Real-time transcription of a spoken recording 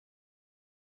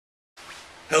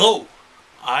Hello,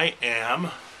 I am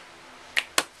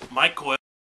Mike Coyle.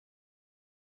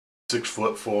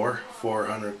 6'4",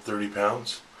 430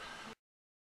 pounds.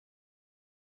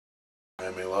 I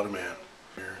am a lot of man.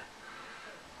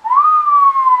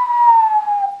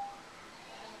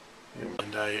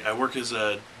 And I work as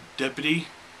a deputy.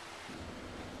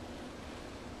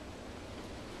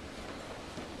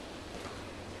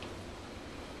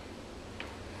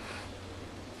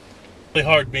 Really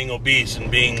hard being obese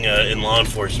and being in law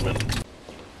enforcement.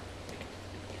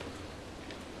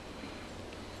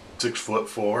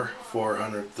 6'4",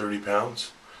 430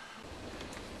 pounds.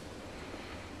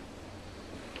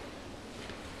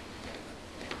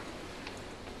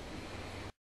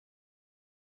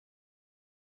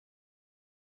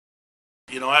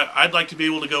 You know, I'd like to be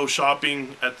able to go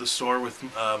shopping at the store with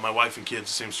my wife and kids,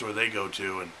 the same store they go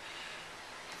to, and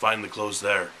find the clothes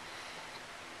there.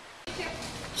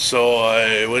 So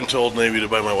I went to Old Navy to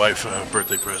buy my wife a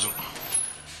birthday present.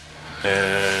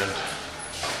 And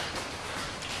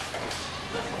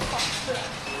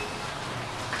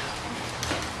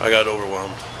I got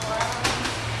overwhelmed.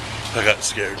 I got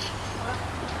scared.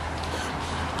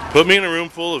 Put me in a room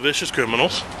full of vicious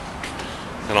criminals,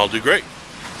 and I'll do great.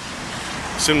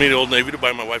 Send me to Old Navy to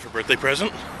buy my wife a birthday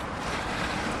present,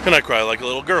 and I cry like a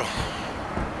little girl.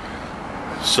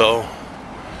 So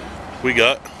we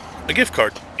got a gift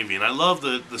card. And I love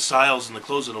the styles and the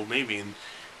clothes at Old Navy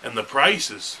and the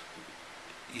prices,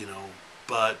 you know,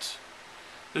 but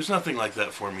there's nothing like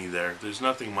that for me there. There's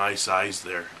nothing my size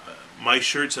there. My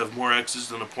shirts have more X's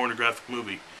than a pornographic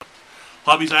movie.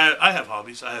 Hobbies, I have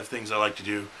hobbies. I have things I like to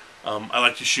do. I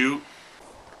like to shoot.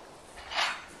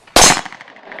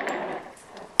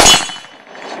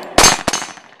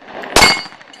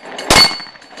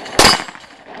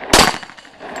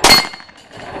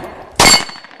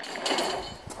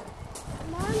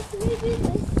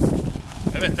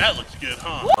 I bet that looks good,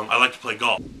 huh? I like to play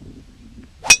golf.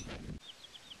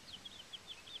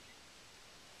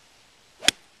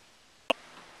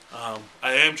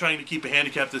 I am trying to keep a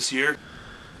handicap this year.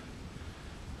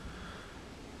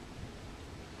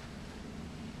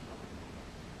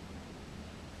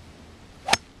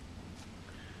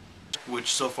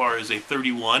 Which so far is a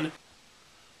 31.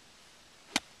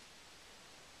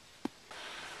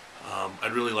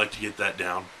 I'd really like to get that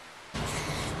down.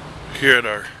 Here at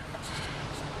our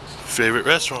favorite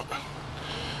restaurant.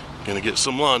 Gonna get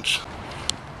some lunch.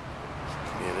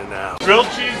 In and out. Grilled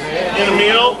cheese in a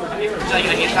meal?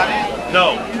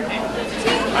 No.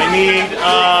 I need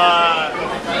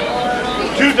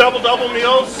 2 double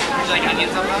meals. Would you like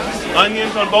onions on those?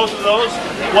 Onions on both of those.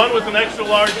 One with an extra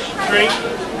large drink.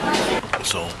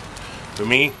 So, for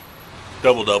me,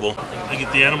 double. I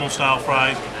get the animal style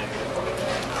fries.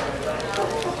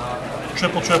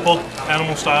 Triple,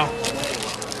 animal style.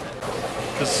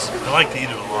 Because I like to eat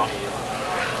it a lot.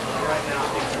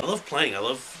 I love playing. I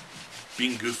love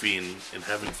being goofy and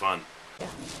having fun.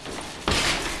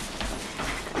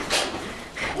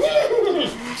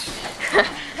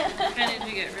 How did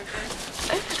you get ripped?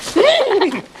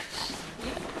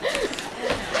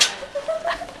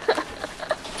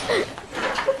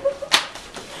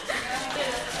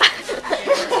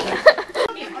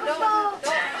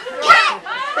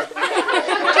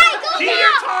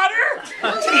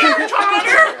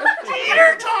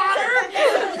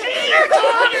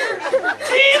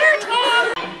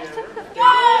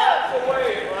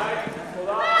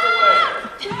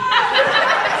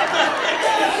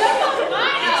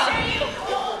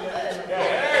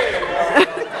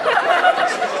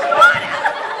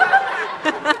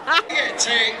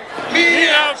 Take me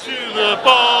out to the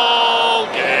ball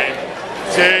game.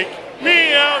 Take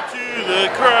me out to the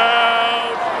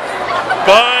crowd.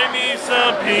 Buy me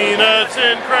some peanuts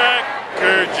and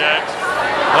Cracker Jacks.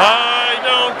 I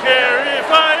don't care if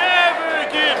I ever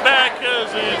get back, 'cause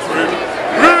it's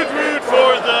root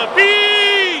for the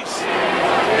bees.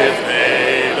 If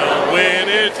they don't win,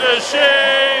 it's a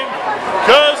shame,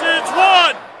 'cause it's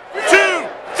 1, 2,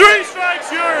 3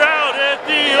 strikes, you're out at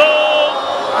the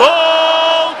old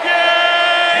ball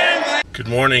game. Good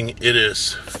morning. It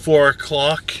is 4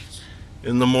 o'clock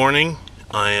in the morning.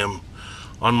 I am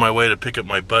on my way to pick up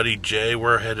my buddy Jay.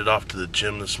 We're headed off to the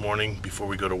gym this morning before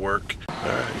we go to work.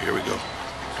 Alright, here we go.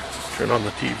 Turn on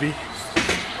the TV.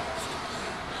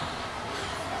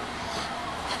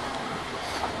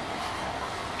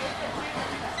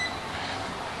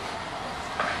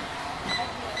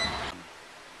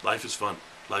 Life is fun.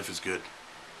 Life is good.